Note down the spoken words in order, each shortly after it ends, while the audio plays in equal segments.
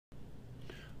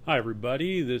Hi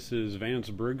everybody, this is Vance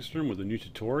Bergstrom with a new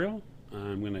tutorial.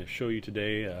 I'm going to show you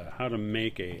today how to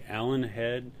make a Allen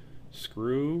head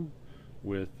screw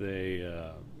with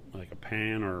a like a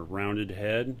pan or rounded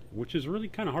head, which is really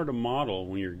kind of hard to model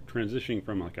when you're transitioning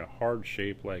from like a hard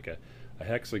shape like a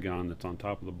hexagon that's on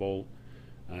top of the bolt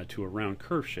to a round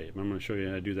curve shape. I'm going to show you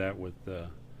how to do that with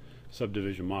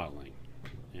subdivision modeling,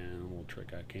 and a little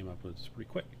trick I came up with is pretty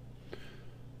quick.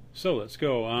 So let's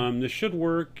go. This should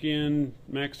work in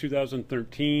Max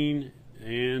 2013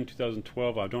 and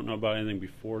 2012. I don't know about anything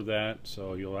before that,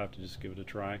 so you'll have to just give it a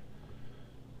try.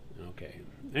 Okay.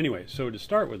 Anyway, so to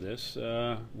start with this,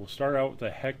 we'll start out with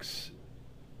a hex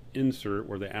insert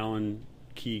where the Allen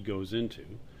key goes into.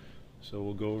 So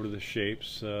we'll go over to the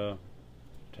Shapes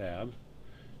tab,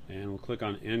 and we'll click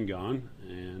on N-gon,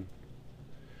 and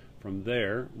from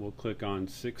there we'll click on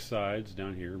 6 sides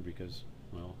down here because,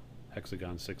 well,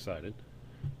 hexagon 6-sided,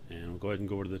 and we'll go ahead and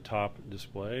go over to the top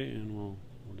display, and we'll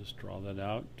just draw that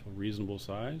out to a reasonable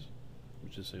size.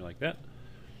 We'll just say like that.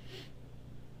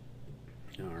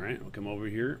 Alright, we'll come over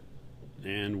here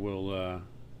and we'll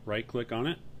right click on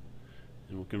it,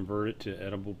 and we'll convert it to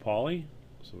editable poly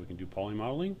so we can do poly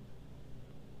modeling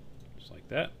just like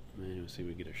that. And we'll see if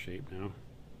we get a shape now.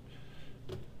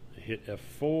 I hit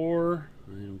F4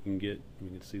 and we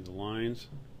can see the lines.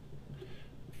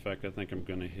 In fact, I think I'm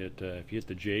going to hit, if you hit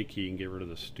the J key, you can get rid of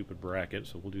the stupid bracket,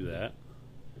 so we'll do that.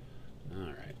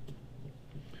 Alright.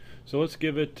 So let's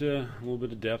give it a little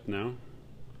bit of depth now.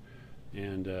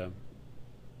 And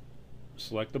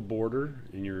select the border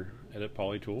in your Edit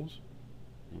Poly Tools.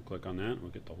 We'll click on that, and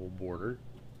we'll get the whole border.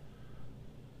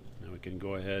 Now we can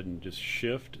go ahead and just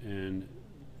shift and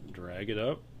drag it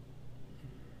up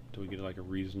until we get like a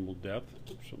reasonable depth,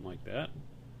 something like that.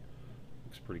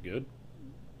 Looks pretty good.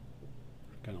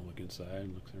 Kind of look inside,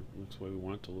 looks the way we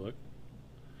want it to look.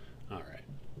 Alright.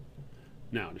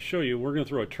 Now to show you, we're going to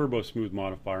throw a Turbosmooth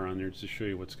Modifier on there just to show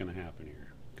you what's going to happen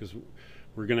here. Because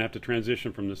we're going to have to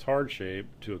transition from this hard shape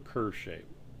to a curve shape.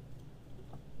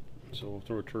 So we'll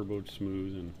throw a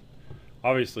Turbosmooth, and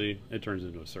obviously it turns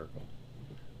into a circle.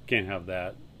 Can't have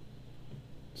that.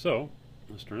 So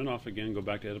let's turn it off again, go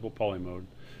back to Editable Poly mode.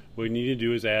 What we need to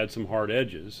do is add some hard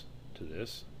edges to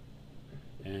this.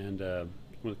 And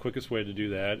well, the quickest way to do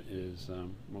that is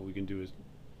what we can do is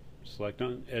select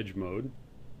on edge mode.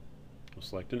 We'll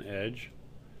select an edge,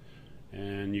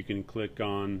 and you can click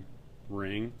on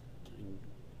ring,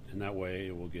 and that way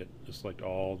it will select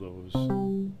all those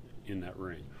in that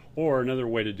ring. Or another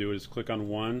way to do it is click on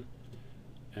one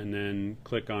and then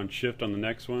click on shift on the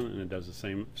next one, and it does the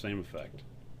same effect.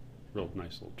 Real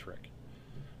nice little trick.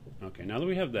 Okay, now that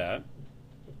we have that,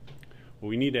 what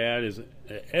we need to add is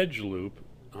an edge loop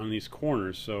on these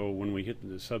corners, so when we hit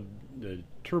the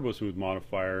Turbosmooth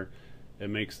modifier, it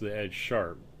makes the edge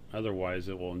sharp. Otherwise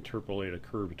it will interpolate a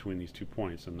curve between these 2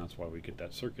 points, and that's why we get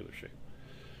that circular shape.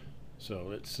 So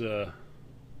let's hit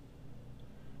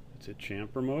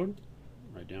chamfer mode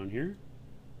right down here,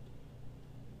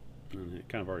 and it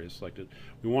kind of already is selected.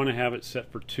 We want to have it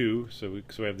set for 2, so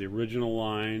we have the original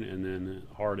line and then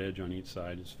a hard edge on each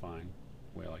side is fine,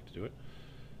 the way I like to do it,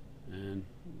 and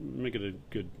make it a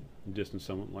good distance,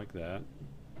 something like that.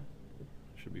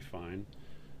 Should be fine.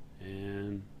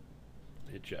 And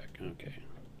hit check. Okay,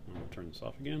 I'll turn this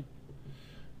off again.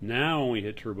 Now when we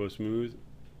hit Turbosmooth,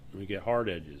 we get hard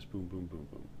edges. Boom, boom, boom,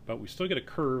 boom. But we still get a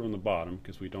curve on the bottom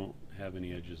because we don't have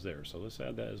any edges there. So let's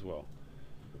add that as well.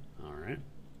 Alright.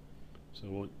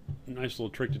 So a nice little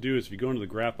trick to do is if you go into the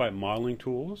Graphite Modeling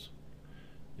tools,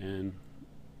 and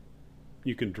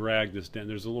you can drag this down.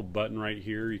 There's a little button right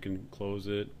here. You can close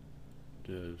it.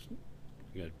 You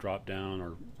got to drop down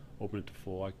or open it to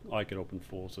full. I like it open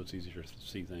full so it's easier to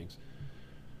see things.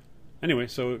 Anyway,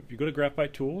 so if you go to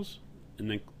Graphite Tools and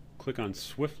then click on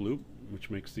Swift Loop, which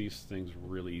makes these things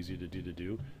really easy to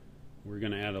do. We're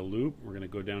going to add a loop. We're going to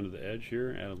go down to the edge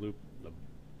here, add a loop.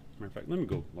 Matter of fact, let me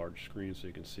go large screen so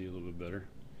you can see a little bit better.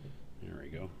 There we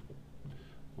go.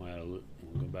 We'll add a loop.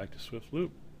 We'll go back to Swift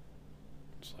Loop,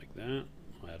 just like that.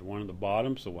 We'll add one at the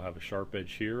bottom, so we'll have a sharp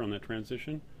edge here on that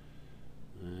transition.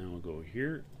 And we'll go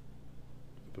here.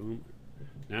 Boom.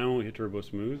 Now when we hit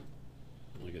Turbosmooth,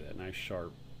 look at that nice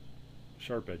sharp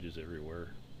edges everywhere.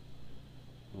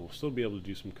 And we'll still be able to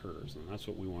do some curves, and that's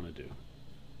what we want to do.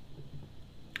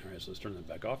 Alright, so let's turn that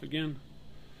back off again.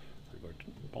 Go to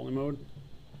poly mode.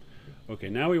 Okay,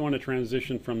 now we want to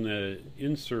transition from the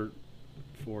insert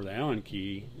for the Allen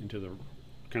key into the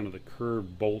kind of the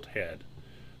curved bolt head.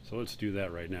 So let's do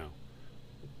that right now.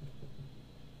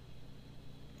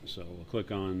 So we'll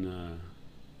click on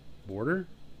border.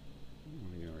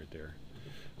 Let me go right there.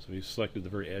 So we selected the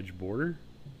very edge border.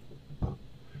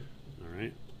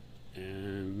 Alright,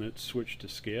 let's switch to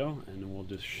scale, and then we'll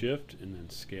just shift and then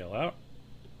scale out,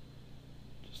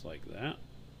 just like that.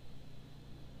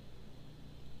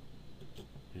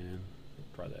 And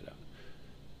try that out.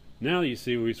 Now you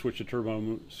see we switch to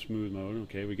Turbosmooth mode.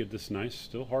 Okay, we get this nice,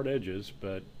 still hard edges,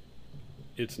 but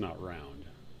it's not round.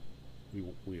 We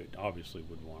obviously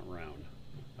would want round.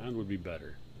 Round would be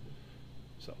better.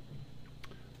 So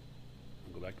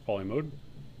I'll go back to poly mode.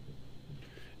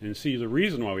 And see, the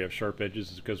reason why we have sharp edges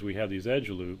is because we have these edge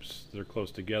loops that are close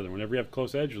together. Whenever you have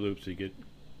close edge loops, you get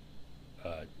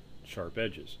sharp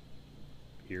edges.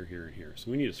 Here, here, and here. So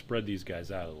we need to spread these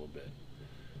guys out a little bit.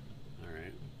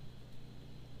 Alright.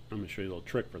 I'm going to show you a little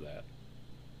trick for that.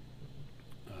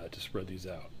 To spread these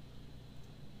out.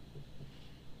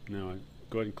 Now,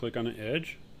 go ahead and click on the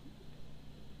edge.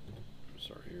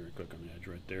 Sorry, here, click on the edge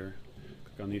right there.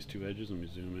 Click on these two edges. Let me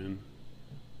zoom in.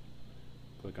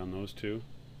 Click on those two.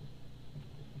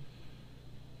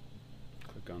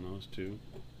 Click on those two.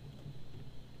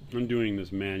 I'm doing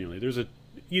this manually. There's an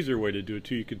easier way to do it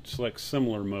too. You could select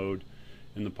similar mode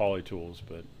in the poly tools,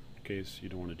 but in case you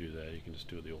don't want to do that, you can just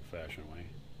do it the old-fashioned way.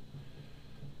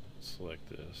 Select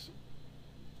this.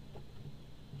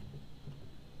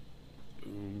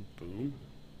 Boom, boom,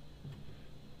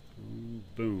 boom,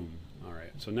 boom. All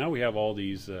right, so now we have all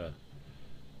these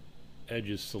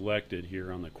edges selected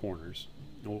here on the corners.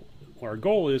 Now, our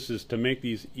goal is to make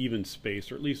these even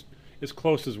spaced, or at least as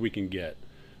close as we can get.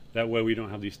 That way we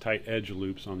don't have these tight edge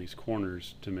loops on these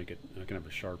corners to make it kind of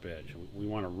a sharp edge. We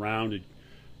want a rounded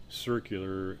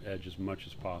circular edge as much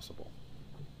as possible.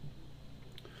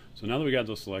 So now that we got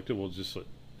those selected, we'll just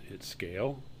hit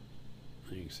scale.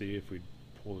 And you can see if we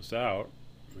pull this out,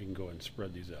 we can go ahead and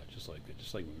spread these out just like that,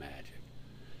 just like magic.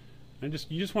 And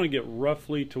you just want to get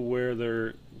roughly to where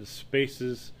the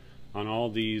spaces on all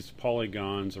these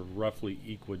polygons are roughly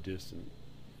equidistant.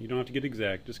 You don't have to get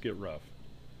exact, just get rough.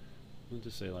 Let's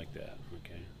just say like that.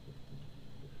 Okay.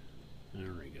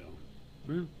 There we go.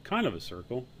 Well, kind of a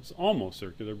circle. It's almost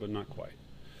circular, but not quite.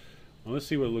 Well, let's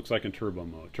see what it looks like in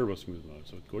Turbosmooth mode.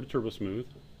 So go to Turbosmooth.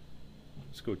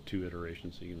 Let's go 2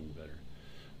 iterations so you can better.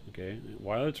 Okay.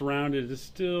 While it's rounded, it's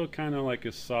still kind of like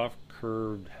a soft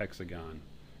curved hexagon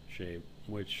shape,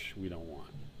 which we don't want.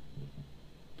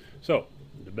 So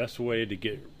the best way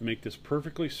to make this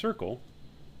perfectly circle,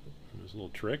 there's a little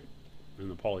trick in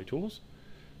the poly tools.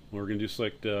 We're going to do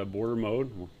select border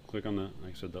mode. We'll click on like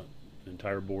I said, the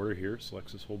entire border here.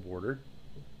 Selects this whole border.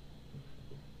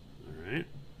 All right.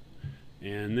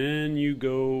 And then you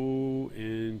go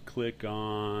and click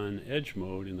on edge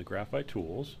mode in the Graphite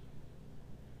tools.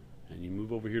 And you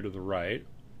move over here to the right.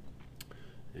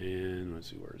 And let's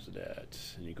see, where is it at?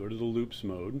 And you go to the loops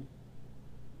mode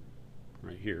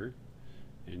right here.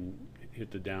 And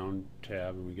hit the down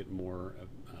tab, and we get more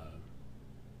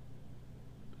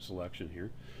selection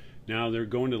here. Now they're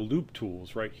going to loop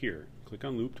tools right here. Click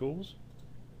on loop tools.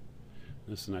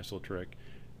 This is a nice little trick.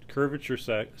 Curvature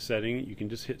setting, you can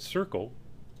just hit circle,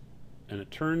 and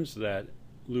it turns that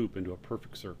loop into a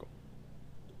perfect circle.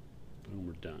 Boom,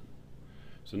 we're done.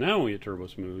 So now when we hit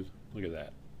Turbosmooth, look at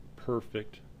that.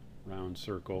 Perfect round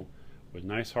circle with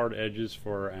nice hard edges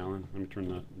for our Allen. Let me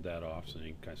turn that off so you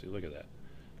can kind of see. Look at that.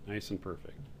 Nice and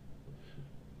perfect.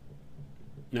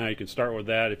 Now you can start with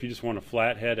that. If you just want a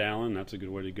flat head Allen, that's a good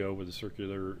way to go with a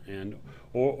circular end.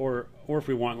 Or if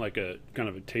we want like a kind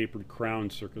of a tapered crown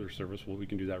circular surface, well, we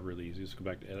can do that really easy. Let's go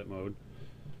back to edit mode.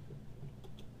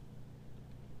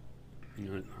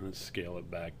 Let's scale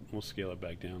it back. We'll scale it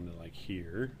back down to like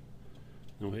here.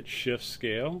 And we'll hit shift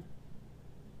scale.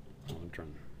 Oh, I'm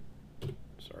trying.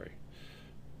 Sorry.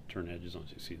 Turn edges on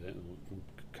so you see that. We'll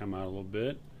come out a little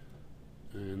bit.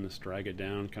 And let's drag it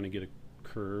down, kind of get a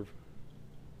curve.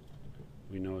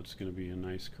 We know it's going to be a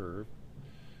nice curve.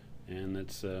 And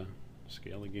let's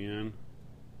scale again.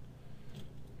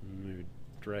 And maybe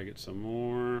drag it some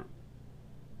more.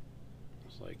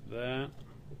 Just like that.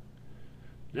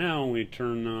 Now when we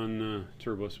turn on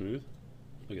Turbosmooth,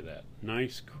 look at that.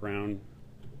 Nice crown,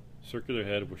 circular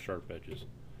head with sharp edges.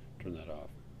 Turn that off.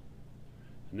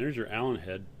 And there's your Allen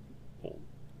head bolt.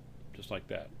 Just like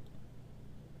that.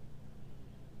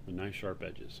 With nice sharp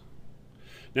edges.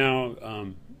 Now,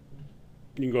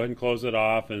 you can go ahead and close it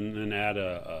off and add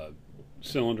a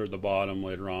cylinder at the bottom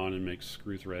later on and make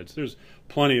screw threads. There's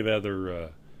plenty of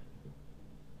other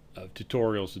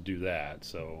tutorials to do that,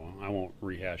 so I won't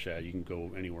rehash that. You can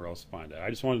go anywhere else to find that.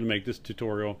 I just wanted to make this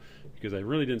tutorial because I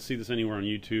really didn't see this anywhere on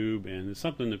YouTube, and it's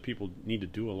something that people need to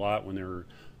do a lot when they're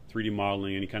 3D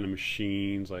modeling any kind of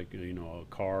machines, like a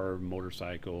car,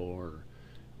 motorcycle, or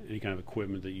any kind of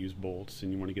equipment that use bolts,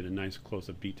 and you want to get a nice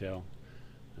close-up detail.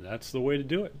 And that's the way to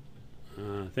do it.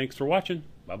 Thanks for watching.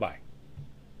 Bye-bye.